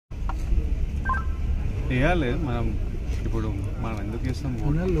వేయాలి. ఇప్పుడు మనం ఎందుకు వేస్తాం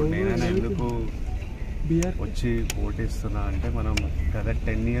ఓటు? నేనైనా ఎందుకు వచ్చి ఓటేస్తున్నా అంటే మనం గత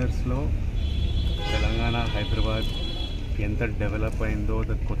 10 yearsలో తెలంగాణ, హైదరాబాద్ ఎంత డెవలప్ అయిందో,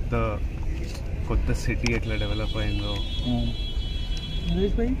 కొత్త సిటీ ఎట్లా డెవలప్ అయిందో,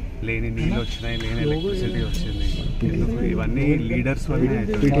 లేని నీళ్ళు వచ్చినాయి, లేని ఎలక్ట్రిసిటీ వచ్చింది. ఎందుకు? ఇవన్నీ లీడర్స్ వల్లనే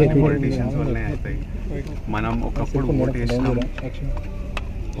అవుతాయి, పొలిటీషియన్స్ వల్లనే అవుతాయి. మనం ఒకప్పుడు ఓటు వేసినాం,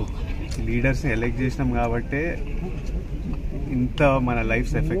 లీడర్స్ని ఎలెక్ట్ చేసినాం కాబట్టే ఇంత మన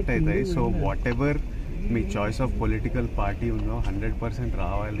లైఫ్స్ ఎఫెక్ట్ అవుతాయి. So what ever me choice of political party ఉందో 100%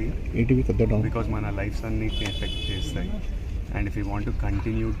 రావాలి, బికాజ్ మన లైఫ్స్ అన్నిటిని ఎఫెక్ట్ చేస్తాయి. And if you want to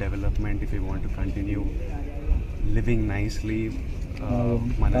continue development, if you want to continue living nicely,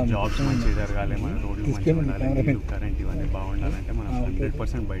 మన జాబ్స్ మంచిగా జరగాలి, మన రోడ్లు మంచిగా ఉండాలి, నీళ్ళు, కరెంట్ ఇవన్నీ బాగుండాలంటే మనం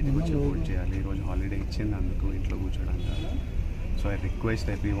 100% బయటకు వచ్చి ఓట్ చేయాలి. ఈరోజు హాలిడే ఇచ్చింది అందుకు ఇంట్లో కూర్చోడం కాదు. So I request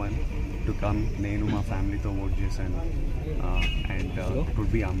everyone to come. నేను మా ఫ్యామిలీతో ఓట్ చేశాను. And it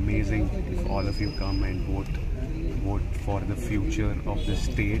would be amazing if all of you come and vote for the future of the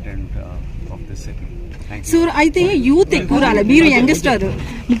state and of the city. So అయితే youth ఎక్కువ రాలేదు, మీరు youngster,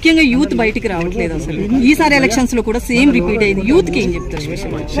 ముఖ్యంగా youth బయటికి రావట్లేదు. అసలు ఈసారి ఎలక్షన్స్ లో కూడా సేమ్ రిపీట్ అయింది. యూత్ కి ఏం చెప్తారు?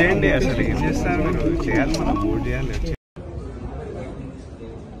 చేయండి, అసలు ఏం చేస్తారు మీరు? చేయాలి, మనం ఓట్ చేయాలి.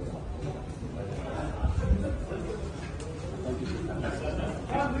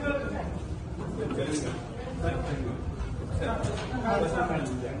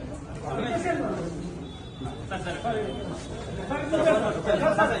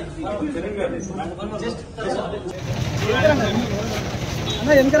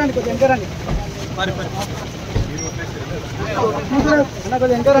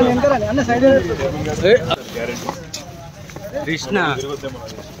 కృష్ణ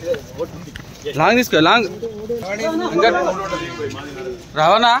లాంగ్ తీసుకో, లాంగ్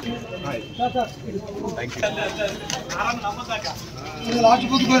రావనా?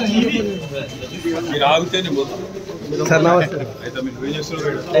 సార్ నమస్తే.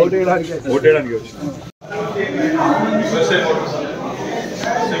 ఓటేయడానికి వచ్చిన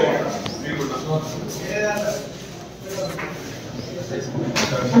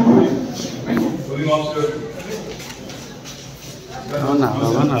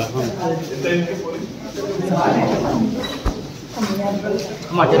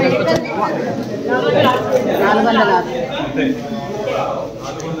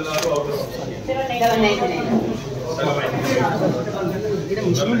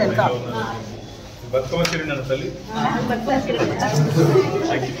బతుకమ్మ చీర తల్లి.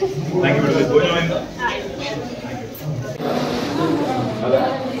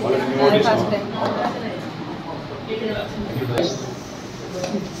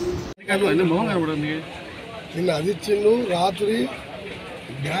 నిన్న అదిచ్చిండు. రాత్రి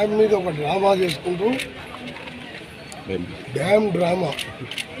డ్యామ్ మీద ఒక డ్రామా చేసుకుంటూ, డ్యామ్ డ్రామా.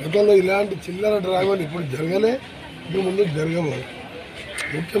 గతంలో ఇలాంటి చిల్లర డ్రామాలు ఇప్పుడు జరగలే, ఇప్పుడు ముందు జరగము.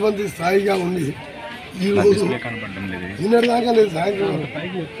 ముఖ్యమంత్రి స్థాయిగా ఉండి ఈరోజు నిన్నటిదాకా లేదు, సాయంత్రం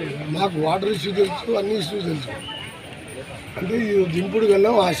మాకు వాటర్ ఇష్యూ తెలుసు, అన్ని ఇష్యూస్ తెలుసు. అంటే ఈ దింపుడు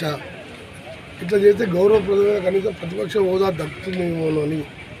వెళ్ళాం ఆశ. ఇట్లా చేస్తే గౌరవప్రదమైన కనీసం ప్రతిపక్ష హోదా దక్కుతుందేమో అని.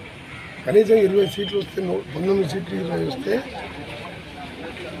 కనీసం 20 సీట్లు వస్తే, 19 సీట్లు 20 వస్తే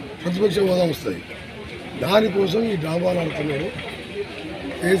ప్రతిపక్ష హోదా వస్తుంది. దానికోసం ఈ డ్రామాలు ఆడుతున్నారు.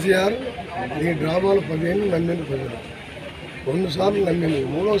 కేసీఆర్ ఈ డ్రామాలు 10 ఏళ్ళు నమ్మింది ప్రజలు. 2 సార్లు నమ్మింది,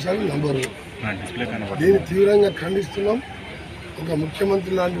 3వ సారి నంబరు. దీన్ని తీవ్రంగా ఖండిస్తున్నాం. ఒక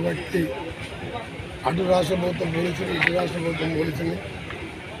ముఖ్యమంత్రి లాంటి వ్యక్తి అటు రాష్ట్ర ప్రభుత్వం పోలీసులు, ఇటు రాష్ట్ర ప్రభుత్వం పోలీసుని.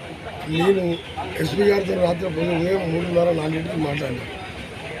 నేను ఎస్పీ గారితో రాత్రి ఉదయం 3:30-4 మాట్లాడాను.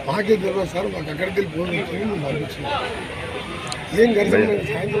 మాకే తెలియదు సార్, మాకు అక్కడికి వెళ్ళి ఫోన్ వచ్చింది, మేము పంపించినాం. ఏం గడిచిన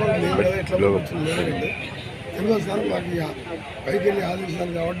సాయంత్రం లేదు కదా, ఎట్లా వచ్చింది లేదంటే తెలియదు సార్, మాకు ఇక పైకి వెళ్ళి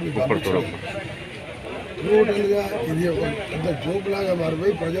ఆదేశాలు కాబట్టి మీకు పంపించాం. టోటల్గా ఇది ఒక పెద్ద జోక్ లాగా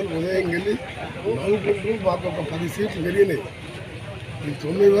మారిపోయి ప్రజలు ఉదయం వెళ్ళి నవ్వుకుంటూ మాకు ఒక 10 సీట్లు పెరిగినాయి. మీకు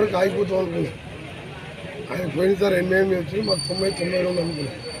 9 వరకు ఆగిపోతాం అనుకున్నాం. ఆయన పోయినసారి 88 వచ్చి మాకు 90-92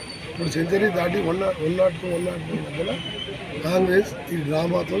 అనుకున్నాం. ఇప్పుడు సెంచరీ దాటి 102 మధ్యలో కాంగ్రెస్ ఈ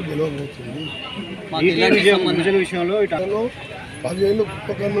డ్రామాతో గెలవబోతుంది. 10 ఏళ్ళు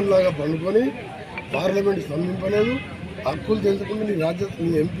కుప్పకన్నులాగా పండుకొని పార్లమెంట్ స్పందింపలేదు. హక్కులు తెలుసుకుంటే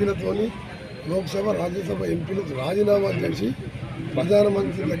నీ ఎంపీలతోని లోక్సభ, రాజ్యసభ ఎంపీలు రాజీనామా చేసి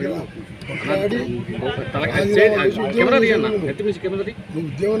ప్రధానమంత్రి దగ్గర కొట్లాడి నువ్వు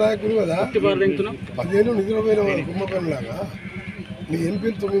ఉద్యమ నాయకుడు కదా, 10 ఏళ్ళు నిద్రపోయిన కుంభకర్ణలాగా. నీ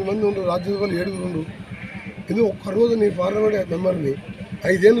ఎంపీలు 9 మంది ఉండు, రాజ్యసభలు 7 ఉండు. ఇది ఒక్కరోజు నీ పార్లమెంట్ మెంబర్ని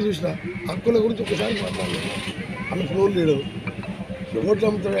 5 ఏళ్ళు చూసిన హక్కుల గురించి ఒకసారి మాట్లాడలేదు. అలా ఫ్లోర్ లీడరు ఓట్లు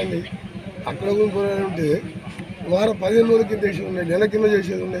అమ్ముతాడండి. అక్కడ ఉంటే వారం 15 రోజుల కింద చేసేది ఉన్నాయి, నెల కింద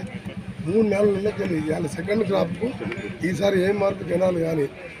చేసేది ఉన్నాయి, 3 నెలల నెలకెళ్ళి ఇవాళ సెకండ్ క్రాప్కు ఈసారి ఏం మార్పు కెనాల్ కానీ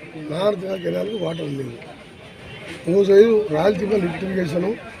నార్త్ కెనాల్కి వాటర్ లేదు. ఓ సైడు రాయలసీమ లిఫ్ట్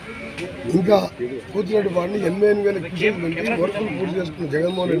ఇరిగేషను ఇంకా కూతురెడ్డిపాటిని 88,000 క్యూసెక్లు పెట్టి వర్కులు పూర్తి చేసుకున్న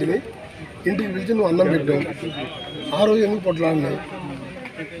జగన్మోహన్ రెడ్డిని ఇంటికి పిలిచి నువ్వు అన్నం పెట్టావు. ఆ రోజు ఎందుకు కొట్లాడినావు?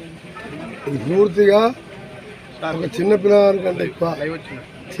 ఇది పూర్తిగా ఒక చిన్న పిల్లవారి కంటే ఎక్కువ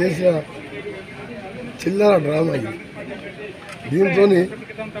చేసిన చిల్లర డ్రామా ఇది. దీంతో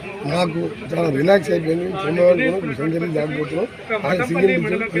నాకు చాలా రిలాక్స్ అయిపోయింది. చిన్నవాళ్ళు సెంచరీ దాటిపోతున్నాం. ఆయన సింగిల్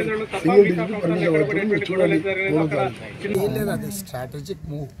డిజిట్ పర్మిషన్ అవుతుంది. మీరు చూడండి. లేదు, అది స్ట్రాటజిక్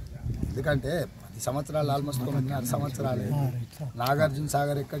మూవ్. ఎందుకంటే 10 సంవత్సరాలు ఆల్మోస్ట్ 9.5 సంవత్సరాలే నాగార్జున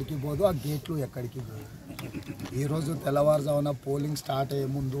సాగర్ ఎక్కడికి పోదు, ఆ గేట్లు ఎక్కడికి పోదు. ఈరోజు తెల్లవారుజామున పోలింగ్ స్టార్ట్ అయ్యే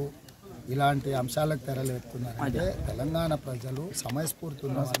ముందు ఇలాంటి అంశాలకు తెరలేపుతున్నారు. అంటే తెలంగాణ ప్రజలు సమయస్ఫూర్తి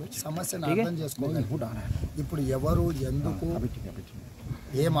ఉన్న వాళ్ళు సమస్యను అర్థం చేసుకోగలుగుతారు. ఇప్పుడు ఎవరు ఎందుకు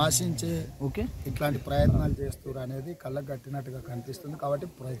ఏం ఆశించే ఇట్లాంటి ప్రయత్నాలు చేస్తున్నారు అనేది కళ్ళకు కట్టినట్టుగా కనిపిస్తుంది. కాబట్టి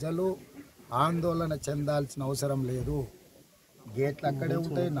ప్రజలు ఆందోళన చెందాల్సిన అవసరం లేదు. గేట్లు అక్కడే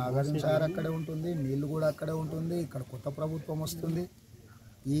ఉంటాయి, నాగార్జున సాగర్ అక్కడే ఉంటుంది, నీళ్లు కూడా అక్కడే ఉంటుంది. ఇక్కడ కొత్త ప్రభుత్వం వస్తుంది.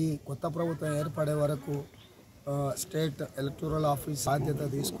 ఈ కొత్త ప్రభుత్వం ఏర్పడే వరకు స్టేట్ ఎలక్టోరల్ ఆఫీస్ బాధ్యత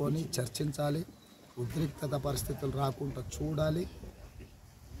తీసుకొని చర్చించాలి, ఉద్రిక్తత పరిస్థితులు రాకుండా చూడాలి.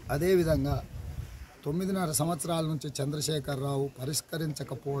 అదేవిధంగా 9.5 సంవత్సరాల నుంచి చంద్రశేఖరరావు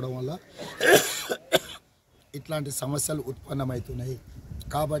పరిష్కరించకపోవడం వల్ల ఇట్లాంటి సమస్యలు ఉత్పన్నమవుతున్నాయి.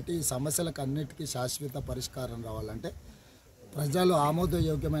 కాబట్టి ఈ సమస్యలకు అన్నిటికీ శాశ్వత పరిష్కారం రావాలంటే ప్రజలు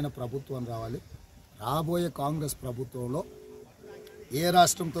ఆమోదయోగ్యమైన ప్రభుత్వం రావాలి. రాబోయే కాంగ్రెస్ ప్రభుత్వంలో ఏ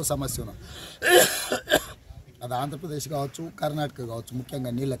రాష్ట్రంతో సమస్య ఉన్నా, అది ఆంధ్రప్రదేశ్ కావచ్చు, కర్ణాటక కావచ్చు,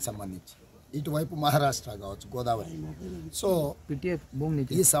 ముఖ్యంగా నీళ్ళకి సంబంధించి, ఇటువైపు మహారాష్ట్ర కావచ్చు, గోదావరి. సో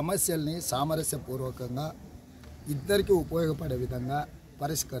ఈ సమస్యల్ని సామరస్యపూర్వకంగా ఇద్దరికి ఉపయోగపడే విధంగా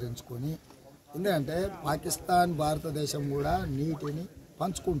పరిష్కరించుకొని, ఎందుకంటే పాకిస్తాన్ భారతదేశం కూడా నీటిని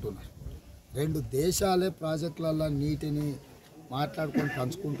పంచుకుంటున్నారు. 2 దేశాలే ప్రాజెక్టులలో నీటిని మాట్లాడుకొని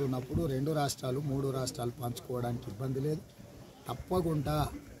పంచుకుంటున్నప్పుడు 2 రాష్ట్రాలు 3 రాష్ట్రాలు పంచుకోవడానికి ఇబ్బంది లేదు. తప్పకుండా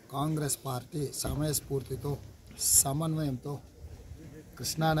కాంగ్రెస్ పార్టీ సమయస్ఫూర్తితో సమన్వయంతో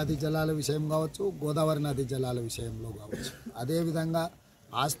కృష్ణానది జలాల విషయం కావచ్చు, గోదావరి నది జలాల విషయంలో కావచ్చు, అదేవిధంగా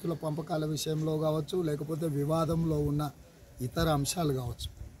ఆస్తుల పంపకాల విషయంలో కావచ్చు, లేకపోతే వివాదంలో ఉన్న ఇతర అంశాలు కావచ్చు,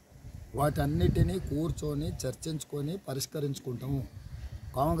 వాటన్నిటినీ కూర్చొని చర్చించుకొని పరిష్కరించుకుంటాము.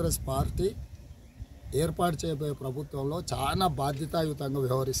 కాంగ్రెస్ పార్టీ ఏర్పాటు చేయబోయే ప్రభుత్వంలో చాలా బాధ్యతాయుతంగా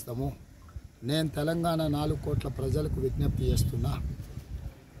వ్యవహరిస్తాము. నేను తెలంగాణ 4 కోట్ల ప్రజలకు విజ్ఞప్తి చేస్తున్నా,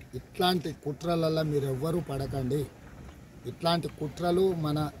 ఇట్లాంటి కుట్రలల్లో మీరెవ్వరూ పడకండి. ఇట్లాంటి కుట్రలు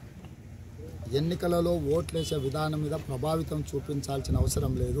మన ఎన్నికలలో ఓట్లేసే విధానం మీద ప్రభావితం చూపించాల్సిన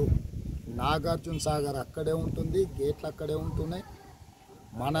అవసరం లేదు. నాగార్జున సాగర్ అక్కడే ఉంటుంది, గేట్లు అక్కడే ఉంటున్నాయి,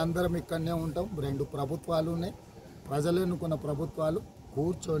 మనందరం ఇక్కడనే ఉంటాం. 2 ప్రభుత్వాలు ఉన్నాయి, ప్రజలు ఎన్నుకున్న ప్రభుత్వాలు.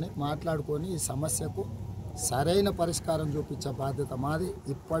 కూర్చొని మాట్లాడుకొని ఈ సమస్యకు సరైన పరిష్కారం చూపించే బాధ్యత మాది.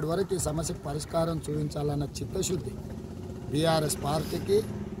 ఇప్పటివరకు ఈ సమస్యకు పరిష్కారం చూపించాలన్న చిత్తశుద్ధి బీఆర్ఎస్ పార్టీకి,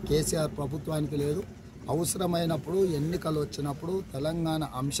 కేసీఆర్ ప్రభుత్వానికి లేదు. అవసరమైనప్పుడు ఎన్నికలు వచ్చినప్పుడు తెలంగాణ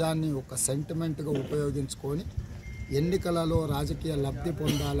అంశాన్ని ఒక సెంటిమెంట్గా ఉపయోగించుకొని ఎన్నికలలో రాజకీయ లబ్ధి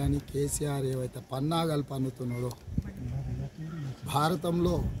పొందాలని కేసీఆర్ ఏవైతే పన్నాగాలు పన్నుతున్నాడో,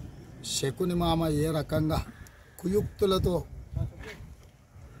 భారతంలో శకుని మామ ఏ రకంగా కుయుక్తులతో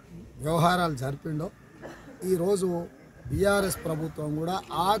వ్యవహారాలు జరిపిండో, ఈరోజు బీఆర్ఎస్ ప్రభుత్వం కూడా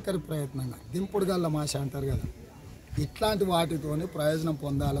ఆఖరి ప్రయత్నంగా దింపుడు గల్ల మాష అంటారు కదా, ఇట్లాంటి వాటితోనే ప్రయోజనం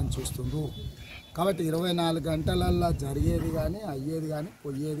పొందాలని చూస్తుండ్రు. కాబట్టి 24 గంటలల్లో జరిగేది కానీ అయ్యేది కానీ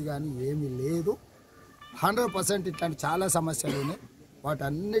పోయేది కానీ ఏమీ లేదు. 100% ఇట్లాంటి చాలా సమస్యలు ఉన్నాయి.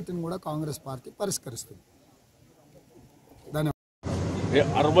 వాటన్నిటిని కూడా కాంగ్రెస్ పార్టీ పరిష్కరిస్తుంది. ధన్యవాదాలు.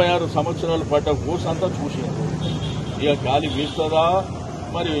 66 సంవత్సరాల పాట ఊసంతా చూసింది. ఇక గాలి వీస్తుందా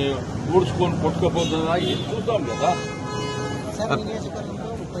మరి ఊడ్చుకొని కొట్టుకపోతుందా ఏం చూద్దాం కదా.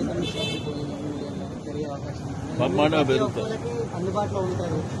 బ్రహ్మాండంగా పెరుగుతుంది,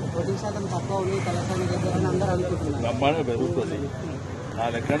 బ్రహ్మాండంగా పెరుగుతుంది. నా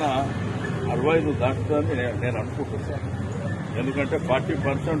లెక్కన 65 దాటుతుందని నేను అనుకుంటున్నాను. ఎందుకంటే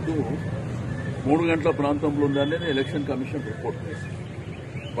 40% 3 గంటల ప్రాంతంలో ఉందనేది ఎలక్షన్ కమిషన్ రిపోర్ట్.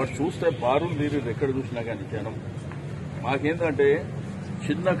 బట్ చూస్తే బారులు తీరు ఎక్కడ చూసినా కానీ జనం మాకేంటంటే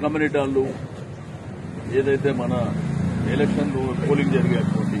చిన్న కమ్యూనిటీలు ఏదైతే మన ఎలక్షన్లో పోలింగ్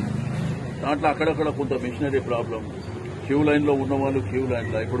జరిగేటువంటి దాంట్లో అక్కడక్కడ కొంత మిషనరీ ప్రాబ్లం, క్యూ లైన్లో ఉన్న వాళ్ళు క్యూ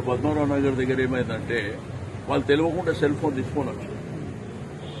లైన్లో. ఇప్పుడు పద్మనాభ నగర్ దగ్గర ఏమైందంటే వాళ్ళు తెలియకుండా సెల్ ఫోన్ తీసుకొని వచ్చారు.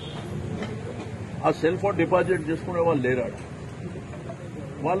 ఆ సెల్ ఫోన్ డిపాజిట్ చేసుకునే వాళ్ళు లేరాడు.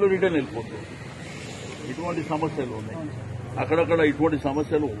 వాళ్ళు రిటర్న్ వెళ్ళిపోతారు. ఇటువంటి సమస్యలు ఉన్నాయి, అక్కడక్కడ ఇటువంటి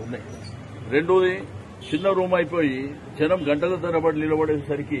సమస్యలు ఉన్నాయి. రెండోది, చిన్న రూమ్ అయిపోయి జనం గంటల తరబడి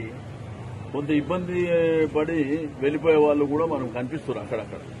నిలబడేసరికి కొంత ఇబ్బంది పడి వెళ్ళిపోయే వాళ్ళు కూడా మనం కనిపిస్తున్నారు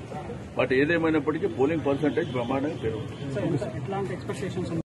అక్కడక్కడ. బట్ ఏదేమైనప్పటికీ పోలింగ్ పర్సంటేజ్ బ్రహ్మాండంగా పెరుగుతుంది.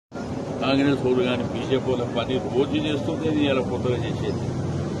 కాంగ్రెస్ వాళ్ళు కానీ బీజేపీ వాళ్ళ పని రోజు చేస్తుంది, ఇలా కొత్తగా చేసేది.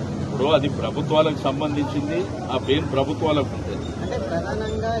 ఇప్పుడు అది ప్రభుత్వాలకు సంబంధించింది, ఆ పేరు ప్రభుత్వాలకు ఉంటుంది.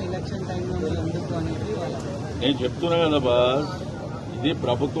 నేను చెప్తున్నా కదా బాస్, ఇది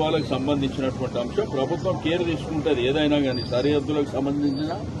ప్రభుత్వాలకు సంబంధించినటువంటి అంశం. ప్రభుత్వం కేర్ తీసుకుంటుంది ఏదైనా కానీ. సరిహద్దులకు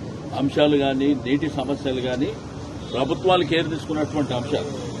సంబంధించిన అంశాలు కానీ, నీటి సమస్యలు కానీ ప్రభుత్వాలు కేర్ తీసుకున్నటువంటి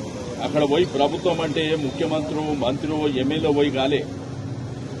అంశాలు. అక్కడ పోయి ప్రభుత్వం అంటే ముఖ్యమంత్రి, మంత్రి, ఎమ్మెల్యే పోయి కాలే.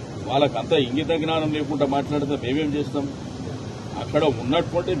 వాళ్ళకంతా ఇంగిత జ్ఞానం లేకుండా మాట్లాడితే మేమేం చేస్తాం? అక్కడ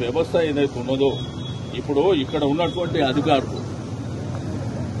ఉన్నటువంటి వ్యవస్థ ఏదైతే ఉన్నదో, ఇప్పుడు ఇక్కడ ఉన్నటువంటి అధికారులు,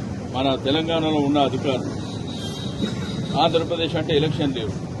 మన తెలంగాణలో ఉన్న అధికారులు, ఆంధ్రప్రదేశ్ అంటే ఎలక్షన్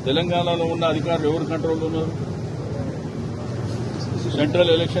లేవు, తెలంగాణలో ఉన్న అధికారులు ఎవరు కంట్రోల్లో ఉన్నారు?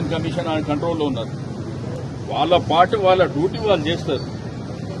 సెంట్రల్ ఎలక్షన్ కమిషన్ ఆయన కంట్రోల్లో ఉన్నారు. వాళ్ళ పాటు వాళ్ళ డ్యూటీ వాళ్ళు చేస్తారు.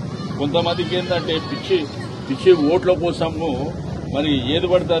 కొంతమందికి ఏంటంటే పిచ్చి ఓట్ల కోసము మరి ఏది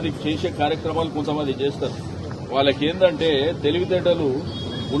పడితే అది చేసే కార్యక్రమాలు కొంతమంది చేస్తారు. వాళ్ళకి ఏంటంటే తెలివితేటలు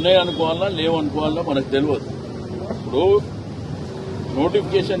ఉన్నాయనుకోవాలన్నా లేవనుకోవాలన్నా మనకు తెలియదు. ఇప్పుడు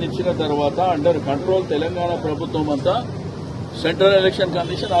నోటిఫికేషన్ ఇచ్చిన తర్వాత అండర్ కంట్రోల్ తెలంగాణ ప్రభుత్వం అంతా సెంట్రల్ ఎలక్షన్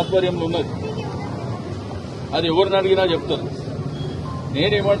కమిషన్ ఆధ్వర్యంలో ఉన్నది. అది ఎవరిని అడిగినా చెప్తారు.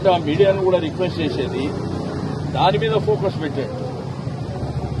 నేనేమంటే ఆ మీడియాను కూడా రిక్వెస్ట్ చేసేది, దాని మీద ఫోకస్ పెట్టాడు.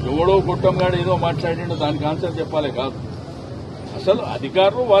 ఎవడో కుట్టంగాడు ఏదో మాట్లాడిండో దానికి ఆన్సర్ చెప్పాలి కాదు. అసలు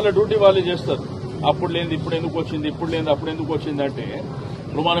అధికారులు వాళ్ళ డ్యూటీ వాళ్ళు చేస్తారు. అప్పుడు లేనిది ఇప్పుడు ఎందుకు వచ్చింది, ఇప్పుడు లేనిది అప్పుడు ఎందుకు వచ్చింది అంటే,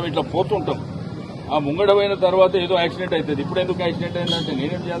 ఇప్పుడు మనం ఇట్లా పోతుంటాం, ఆ ముంగడమైన తర్వాత ఏదో యాక్సిడెంట్ అవుతుంది. ఇప్పుడు ఎందుకు యాక్సిడెంట్ అయిందంటే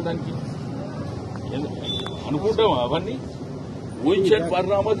నేనేం చేయాలి దానికి అనుకుంటాం. అవన్నీ ఊహించని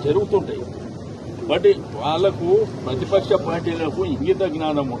పరిణామాలు జరుగుతుంటాయి. బట్ వాళ్లకు, ప్రతిపక్ష పార్టీలకు ఇంగిత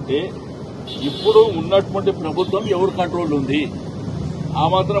జ్ఞానం ఉంటే ఇప్పుడు ఉన్నటువంటి ప్రభుత్వం ఎవరు కంట్రోల్ ఉంది, ఆ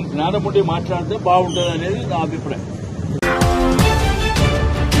మాత్రం జ్ఞానం ఉండి మాట్లాడితే బాగుంటుంది అనేది నా అభిప్రాయం.